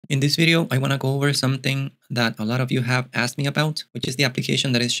In this video, I want to go over something that a lot of you have asked me about, which is the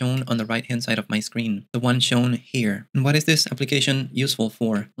application that is shown on the right-hand side of my screen, the one shown here. And what is this application useful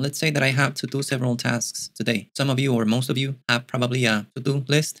for? Let's say that I have to do several tasks today. Some of you or most of you have probably a to-do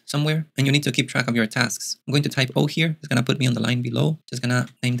list somewhere, and you need to keep track of your tasks. I'm going to type O here. It's going to put me on the line below. Just going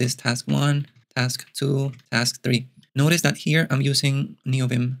to name this task 1, task 2, task 3. Notice that here I'm using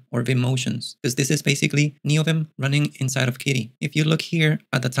Neovim or Vim motions because this is basically Neovim running inside of Kitty. If you look here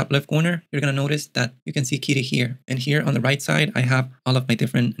at the top left corner, you're going to notice that you can see Kitty here. And here on the right side, I have all of my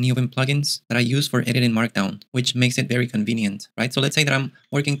different Neovim plugins that I use for editing Markdown, which makes it very convenient, right? So let's say that I'm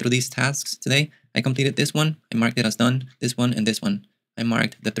working through these tasks today. I completed this one. I marked it as done, this one, and this one. I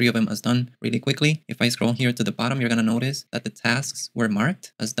marked the 3 of them as done really quickly. If I scroll here to the bottom, you're going to notice that the tasks were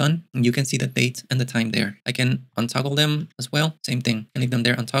marked as done. And you can see the date and the time there. I can untoggle them as well. Same thing. I leave them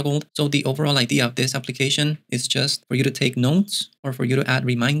there untoggled. So the overall idea of this application is just for you to take notes or for you to add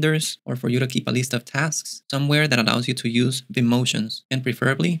reminders or for you to keep a list of tasks somewhere that allows you to use Vim motions. And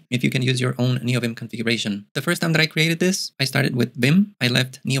preferably, if you can use your own Neovim configuration. The first time that I created this, I started with Vim. I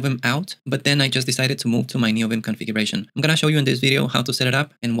left Neovim out, but then I just decided to move to my Neovim configuration. I'm going to show you in this video how to set it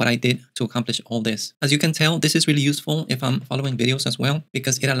up and what I did to accomplish all this. As you can tell, this is really useful if I'm following videos as well,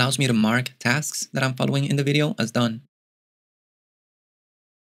 because it allows me to mark tasks that I'm following in the video as done.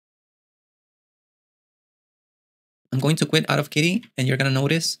 I'm going to quit out of Kitty, and you're going to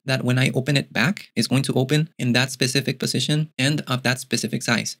notice that when I open it back, it's going to open in that specific position and of that specific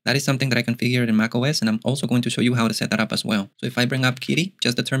size. That is something that I configured in macOS, and I'm also going to show you how to set that up as well. So if I bring up Kitty,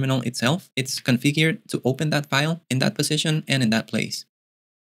 just the terminal itself, it's configured to open that file in that position and in that place.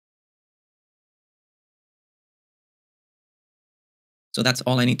 So that's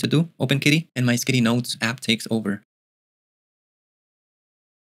all I need to do. Open Kitty, and my skitty-notes app takes over.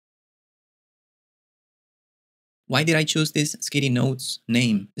 Why did I choose this skitty-notes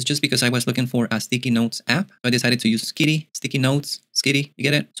name? It's just because I was looking for a sticky notes app. So I decided to use Skitty, sticky notes, Skitty, you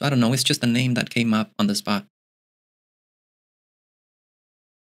get it? So I don't know, it's just a name that came up on the spot.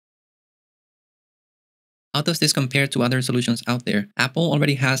 How does this compare to other solutions out there? Apple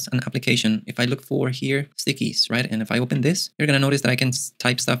already has an application. If I look for here, Stickies, right? And if I open this, you're going to notice that I can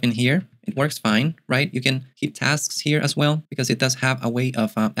type stuff in here. It works fine, right? You can keep tasks here as well because it does have a way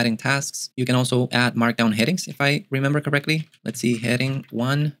of adding tasks. You can also add Markdown headings if I remember correctly. Let's see, heading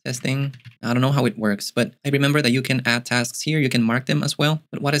 1, testing. I don't know how it works, but I remember that you can add tasks here. You can mark them as well.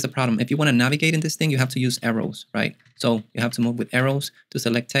 But what is the problem? If you want to navigate in this thing, you have to use arrows, right? So you have to move with arrows. To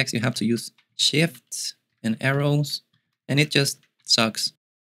select text, you have to use Shift and arrows, and it just sucks.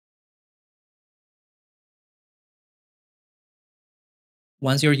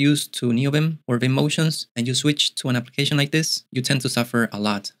 Once you're used to Neovim or Vim motions and you switch to an application like this, you tend to suffer a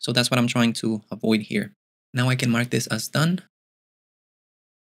lot. So that's what I'm trying to avoid here. Now I can mark this as done.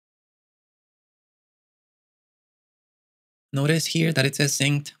 Notice here that it says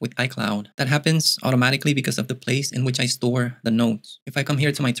synced with iCloud. That happens automatically because of the place in which I store the notes. If I come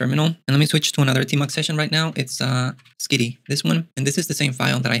here to my terminal, and let me switch to another tmux session right now, it's Skitty, this one. And this is the same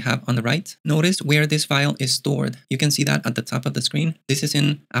file that I have on the right. Notice where this file is stored. You can see that at the top of the screen. This is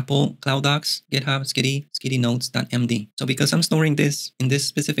in Apple Cloud Docs, GitHub, Skitty, skitty-notes.md. So because I'm storing this in this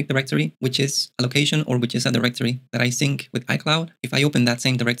specific directory, which is a location or which is a directory that I sync with iCloud, if I open that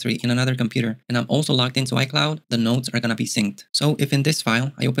same directory in another computer and I'm also logged into iCloud, the notes are going to be synced. So if in this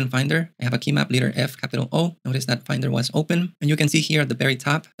file, I open Finder, I have a key map leader F capital O. Notice that Finder was open. And you can see here at the very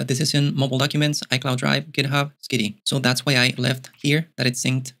top that this is in mobile documents, iCloud Drive, GitHub, Skitty. So that's why I left here that it's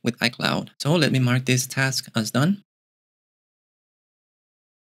synced with iCloud. So let me mark this task as done.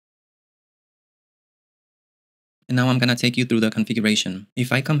 And now I'm going to take you through the configuration.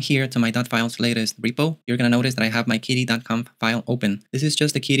 If I come here to my .files latest repo, you're going to notice that I have my kitty.conf file open. This is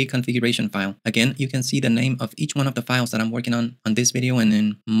just the Kitty configuration file. Again, you can see the name of each one of the files that I'm working on this video and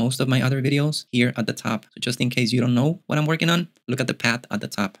in most of my other videos here at the top. So just in case you don't know what I'm working on, look at the path at the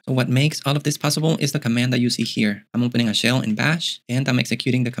top. So what makes all of this possible is the command that you see here. I'm opening a shell in bash and I'm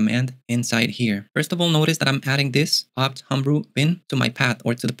executing the command inside here. First of all, notice that I'm adding this opt homebrew bin to my path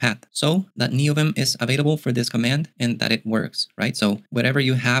or to the path so that Neovim is available for this command and that it works, right? So wherever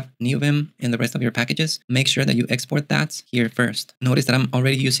you have Neovim in the rest of your packages, make sure that you export that here first. Notice that I'm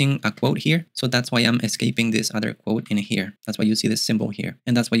already using a quote here. So that's why I'm escaping this other quote in here. That's why you see this symbol here.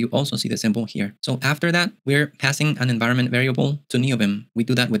 And that's why you also see the symbol here. So after that, we're passing an environment variable to Neovim. We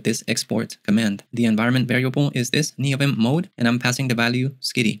do that with this export command. The environment variable is this Neovim mode, and I'm passing the value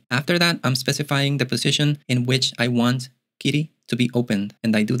Skitty. After that, I'm specifying the position in which I want Kitty to be opened.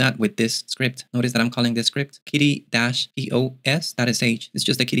 And I do that with this script. Notice that I'm calling this script kitty-pos.sh. It's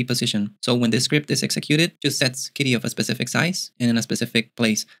just a kitty position. So when this script is executed, just sets kitty of a specific size and in a specific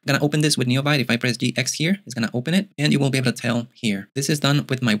place. I'm going to open this with neovide. If I press GX here, it's going to open it and you will be able to tell here. This is done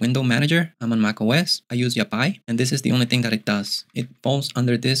with my window manager. I'm on macOS. I use Yabai and this is the only thing that it does. It falls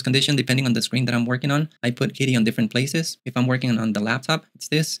under this condition depending on the screen that I'm working on. I put kitty on different places. If I'm working on the laptop, it's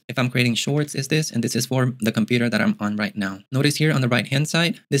this. If I'm creating shorts, it's this. And this is for the computer that I'm on right now. Notice here on the right hand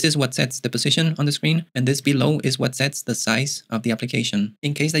side, this is what sets the position on the screen. And this below is what sets the size of the application.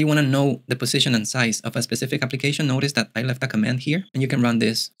 In case that you want to know the position and size of a specific application, notice that I left a command here and you can run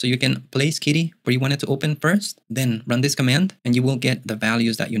this. So you can place kitty where you want it to open first, then run this command and you will get the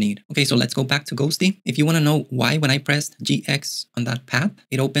values that you need. Okay, so let's go back to Ghostty. If you want to know why when I pressed GX on that path,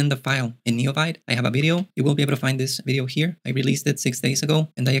 it opened the file in neovide, I have a video. You will be able to find this video here. I released it 6 days ago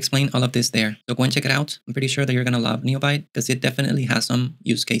and I explained all of this there. So go and check it out. I'm pretty sure that you're going to love neovide because it definitely has some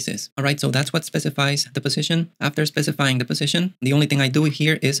use cases. All right, so that's what specifies the position. After specifying the position, the only thing I do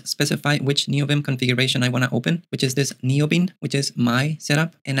here is specify which Neovim configuration I want to open, which is this Neovim, which is my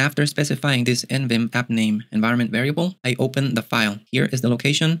setup. And after specifying this nvim app name environment variable, I open the file. Here is the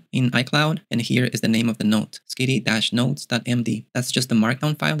location in iCloud, and here is the name of the note, skitty-notes.md. That's just the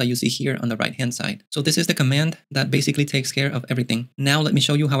Markdown file that you see here on the right-hand side. So this is the command that basically takes care of everything. Now let me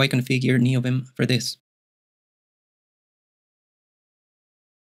show you how I configure Neovim for this.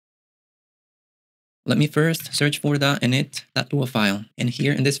 Let me first search for the init.lua file. And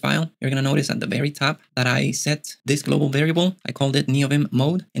here in this file, you're going to notice at the very top that I set this global variable. I called it Neovim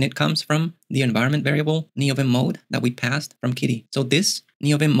mode, and it comes from the environment variable Neovim mode that we passed from kitty. So this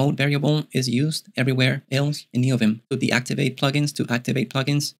Neovim mode variable is used everywhere else in Neovim to deactivate plugins, to activate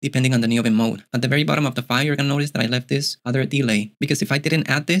plugins, depending on the Neovim mode. At the very bottom of the file, you're going to notice that I left this other delay, because if I didn't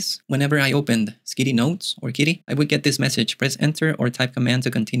add this, whenever I opened skitty-notes or kitty, I would get this message, press enter or type command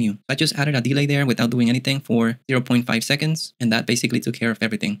to continue. I just added a delay there without doing anything for 0.5 seconds, and that basically took care of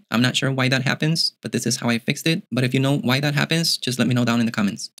everything. I'm not sure why that happens, but this is how I fixed it. But if you know why that happens, just let me know down in the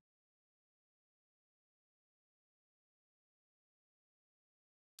comments.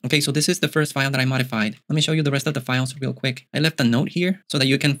 Okay, so this is the first file that I modified. Let me show you the rest of the files real quick. I left a note here so that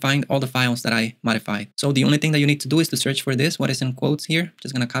you can find all the files that I modified. So the only thing that you need to do is to search for this, what is in quotes here.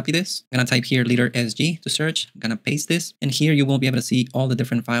 Just gonna copy this. I'm gonna type here leader SG to search. I'm gonna paste this. And here you will be able to see all the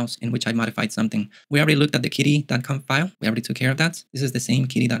different files in which I modified something. We already looked at the kitty.conf file. We already took care of that. This is the same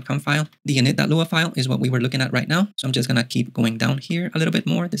kitty.conf file. The init.lua file is what we were looking at right now. So I'm just gonna keep going down here a little bit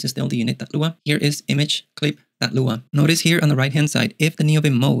more. This is still the init.lua. Here is image clip.lua. Notice here on the right hand side, if the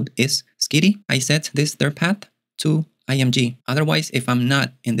Neovim mode is skitty, I set this dir path to IMG. Otherwise, if I'm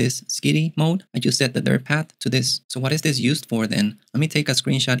not in this skitty mode, I just set the dir path to this. So what is this used for then? Let me take a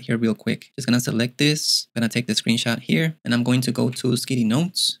screenshot here real quick. Just gonna select this. I'm gonna take the screenshot here and I'm going to go to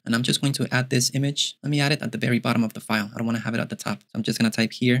skitty-notes and I'm just going to add this image. Let me add it at the very bottom of the file. I don't want to have it at the top. So I'm just gonna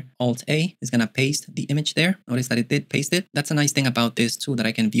type here Alt-A. It's gonna paste the image there. Notice that it did paste it. That's a nice thing about this too, that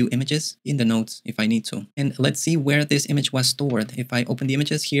I can view images in the notes if I need to. And let's see where this image was stored. If I open the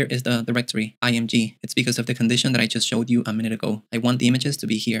images, here is the directory IMG. It's because of the condition that I just showed you a minute ago. I want the images to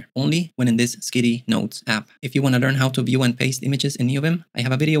be here only when in this skitty-notes app. If you want to learn how to view and paste images in Neovim, I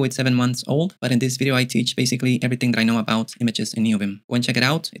have a video. It's 7 months old, but in this video I teach basically everything that I know about images in Neovim. Go and check it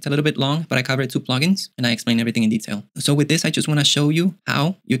out. It's a little bit long, but I cover 2 plugins and I explain everything in detail. So with this, I just want to show you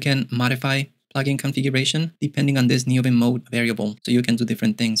how you can modify plugin configuration depending on this Neovim mode variable, so you can do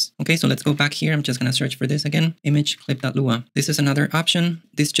different things. Okay, so let's go back here. I'm just gonna search for this again, image clip.lua. This is another option.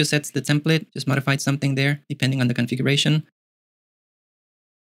 This just sets the template, just modified something there depending on the configuration.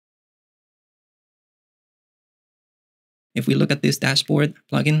 If we look at this dashboard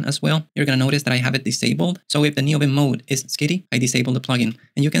plugin as well, you're going to notice that I have it disabled. So if the Neovim mode is skitty, I disable the plugin.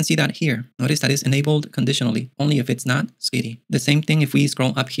 And you can see that here. Notice that it's enabled conditionally, only if it's not skitty. The same thing if we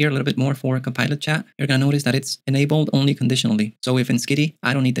scroll up here a little bit more for Copilot chat, you're going to notice that it's enabled only conditionally. So if in skitty,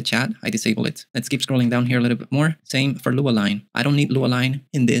 I don't need the chat, I disable it. Let's keep scrolling down here a little bit more. Same for Lua line. I don't need Lua line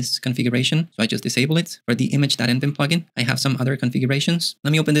in this configuration, so I just disable it. For the image.nvim plugin, I have some other configurations.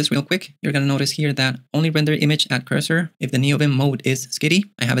 Let me open this real quick. You're going to notice here that only render image at cursor. If the Neovim mode is skitty,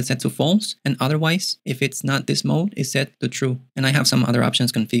 I have it set to false, and otherwise, if it's not this mode, it's set to true. And I have some other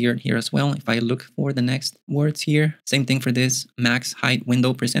options configured here as well. If I look for the next words here, same thing for this max height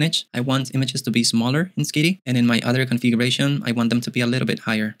window percentage. I want images to be smaller in skitty, and in my other configuration, I want them to be a little bit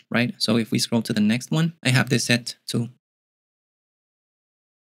higher, right? So if we scroll to the next one, I have this set to.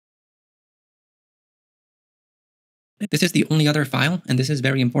 This is the only other file, and this is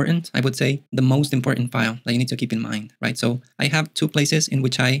very important. I would say the most important file that you need to keep in mind, right? So I have two places in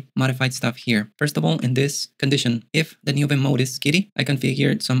which I modified stuff here. First of all, in this condition, if the Neovim mode is skitty, I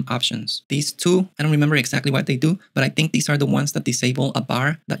configured some options. These two, I don't remember exactly what they do, but I think these are the ones that disable a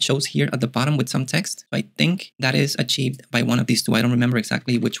bar that shows here at the bottom with some text. So I think that is achieved by one of these two. I don't remember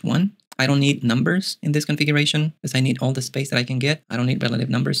exactly which one. I don't need numbers in this configuration because I need all the space that I can get. I don't need relative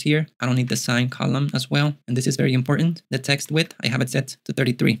numbers here. I don't need the sign column as well. And this is very important. The text width, I have it set to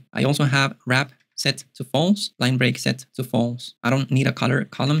 33. I also have wrap set to false, line break set to false. I don't need a color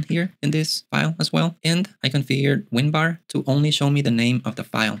column here in this file as well. And I configured WinBar to only show me the name of the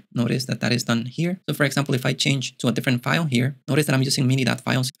file. Notice that that is done here. So for example, if I change to a different file here, notice that I'm using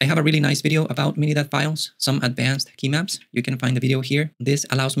mini.files. I have a really nice video about mini.files, some advanced key maps. You can find the video here. This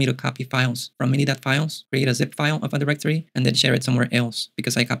allows me to copy files from mini.files, create a zip file of a directory, and then share it somewhere else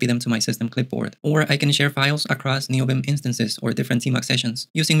because I copy them to my system clipboard. Or I can share files across Neovim instances or different tmux sessions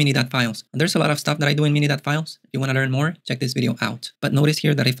using mini.files. And there's a lot of stuff that I do in mini.files. If you want to learn more, check this video out. But notice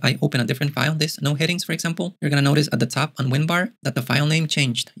here that if I open a different file, this no headings, for example, you're going to notice at the top on WinBar that the file name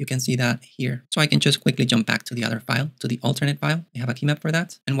changed. You can see that here. So I can just quickly jump back to the other file, to the alternate file. I have a key map for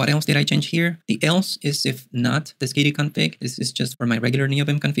that. And what else did I change here? The else is if not the skitty config. This is just for my regular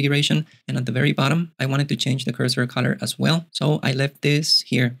Neovim configuration. And at the very bottom, I wanted to change the cursor color as well. So I left this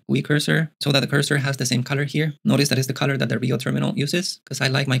here, GUI cursor, so that the cursor has the same color here. Notice that is the color that the Rio terminal uses because I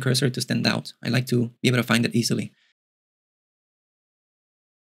like my cursor to stand out. I like to be able to find it easily.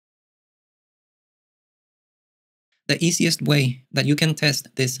 The easiest way that you can test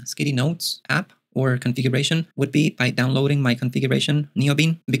this skitty-notes app or configuration would be by downloading my configuration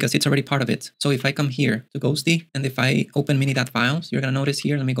Neovim because it's already part of it. So if I come here to Ghostty and if I open mini.files, you're going to notice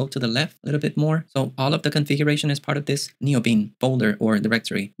here, let me go to the left a little bit more. So all of the configuration is part of this Neovim folder or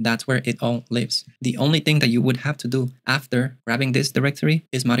directory. That's where it all lives. The only thing that you would have to do after grabbing this directory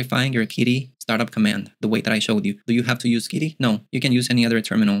is modifying your kitty startup command the way that I showed you. Do you have to use skitty? No, you can use any other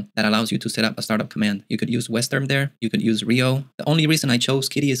terminal that allows you to set up a startup command. You could use WezTerm there. You could use Rio. The only reason I chose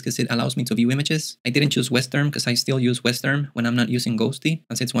skitty is because it allows me to view images. I didn't choose WezTerm because I still use WezTerm when I'm not using Ghostty,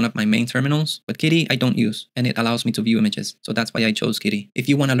 as it's one of my main terminals. But kitty I don't use, and it allows me to view images. So that's why I chose kitty. If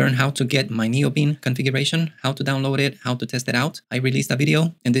you want to learn how to get my Neovim configuration, how to download it, how to test it out, I released a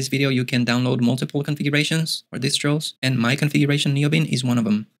video. In this video, you can download multiple configurations or distros, and my configuration Neovim is one of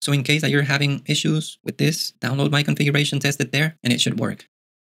them. So in case that you're having issues with this, download my configuration, test it there, and it should work.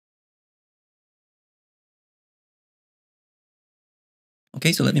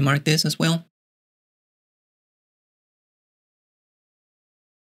 Okay, so let me mark this as well.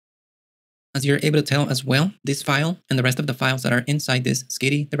 As you're able to tell as well, this file and the rest of the files that are inside this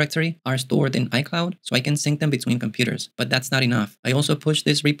skitty directory are stored in iCloud, so I can sync them between computers. But that's not enough. I also push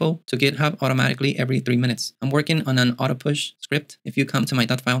this repo to GitHub automatically every 3 minutes. I'm working on an auto push script if you come to my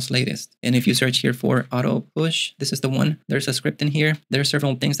 .files latest. And if you search here for auto push, this is the one. There's a script in here. There are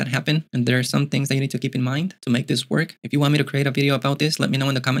several things that happen, and there are some things that you need to keep in mind to make this work. If you want me to create a video about this, let me know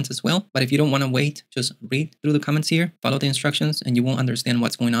in the comments as well. But if you don't want to wait, just read through the comments here, follow the instructions, and you won't understand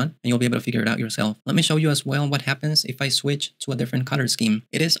what's going on, and you'll be able to figure it out yourself. Let me show you as well what happens if I switch to a different color scheme.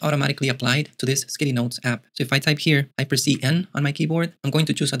 It is automatically applied to this skitty-notes app. So if I type here, I press N on my keyboard, I'm going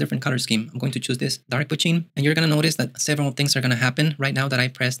to choose a different color scheme. I'm going to choose this dark puccine, and you're going to notice that several things are going to happen right now that I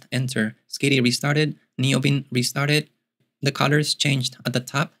pressed enter. Skitty restarted, Neovim restarted. The colors changed at the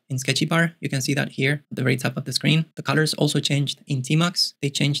top in Sketchy Bar. You can see that here at the very top of the screen. The colors also changed in tmux.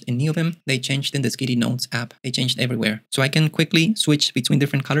 They changed in Neovim. They changed in the skitty-notes app. They changed everywhere. So I can quickly switch between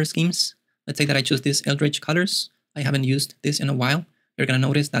different color schemes. Let's say that I choose this Eldritch colors. I haven't used this in a while. You're going to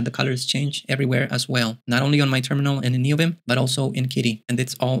notice that the colors change everywhere as well. Not only on my terminal and in Neovim, but also in Kitty. And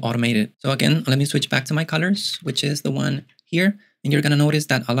it's all automated. So again, let me switch back to my colors, which is the one here. And you're going to notice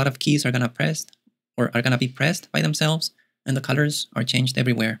that a lot of keys are going to be pressed by themselves. And the colors are changed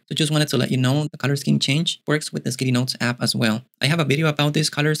everywhere. So just wanted to let you know the color scheme change works with the skitty-notes app as well. I have a video about this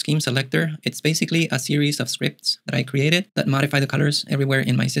color scheme selector. It's basically a series of scripts that I created that modify the colors everywhere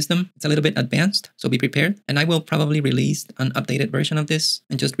in my system. It's a little bit advanced, so be prepared. And I will probably release an updated version of this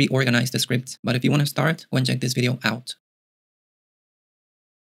and just reorganize the scripts. But if you want to start, go and check this video out.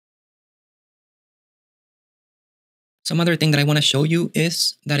 Some other thing that I want to show you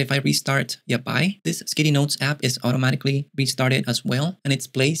is that if I restart Yabai, this skitty-notes app is automatically restarted as well, and it's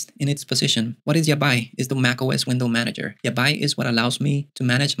placed in its position. What is Yabai? It's the macOS window manager. Yabai is what allows me to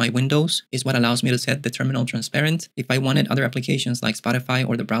manage my windows, is what allows me to set the terminal transparent. If I wanted other applications like Spotify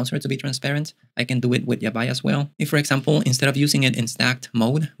or the browser to be transparent, I can do it with Yabai as well. If, for example, instead of using it in stacked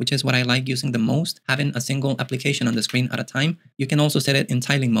mode, which is what I like using the most, having a single application on the screen at a time, you can also set it in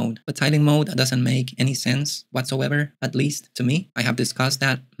tiling mode. But tiling mode doesn't make any sense whatsoever, at least to me. I have discussed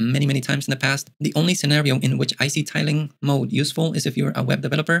that many times in the past. The only scenario in which I see tiling mode useful is if you're a web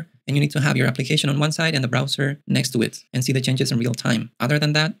developer and you need to have your application on one side and the browser next to it and see the changes in real time. Other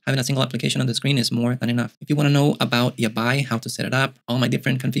than that, having a single application on the screen is more than enough. If you want to know about Yabai, how to set it up, all my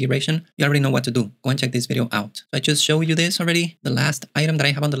different configuration, you already know what to do. Go and check this video out. So I just showed you this already. The last item that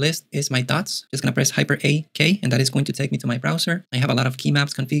I have on the list is my dots. Just gonna press Hyper A K, and that is going to take me to my browser. I have a lot of key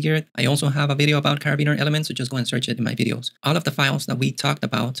maps configured. I also have a video about karabiner elements, so just go and search it in my videos. All of the files that we talked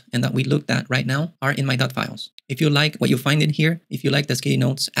about and that we looked at right now are in my dot files. If you like what you find in here, if you like the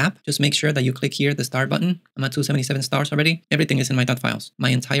skitty-notes app, just make sure that you click here the star button. I'm at 277 stars already. Everything is in my dot files. My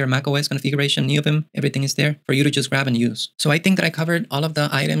entire macOS configuration, Neovim, everything is there for you to just grab and use. So I think that I covered all of the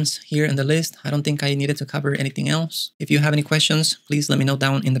items here in the list. I don't think I needed to cover anything else. If you have any questions, please let me know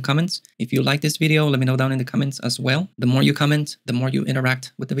down in the comments. If you like this video, let me know down in the comments as well. The more you comment, the more you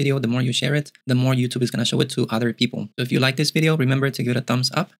interact with the video, the more you share it, the more YouTube is going to show it to other people. So if you like this video, remember to give it a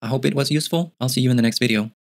thumbs up. I hope it was useful. I'll see you in the next video.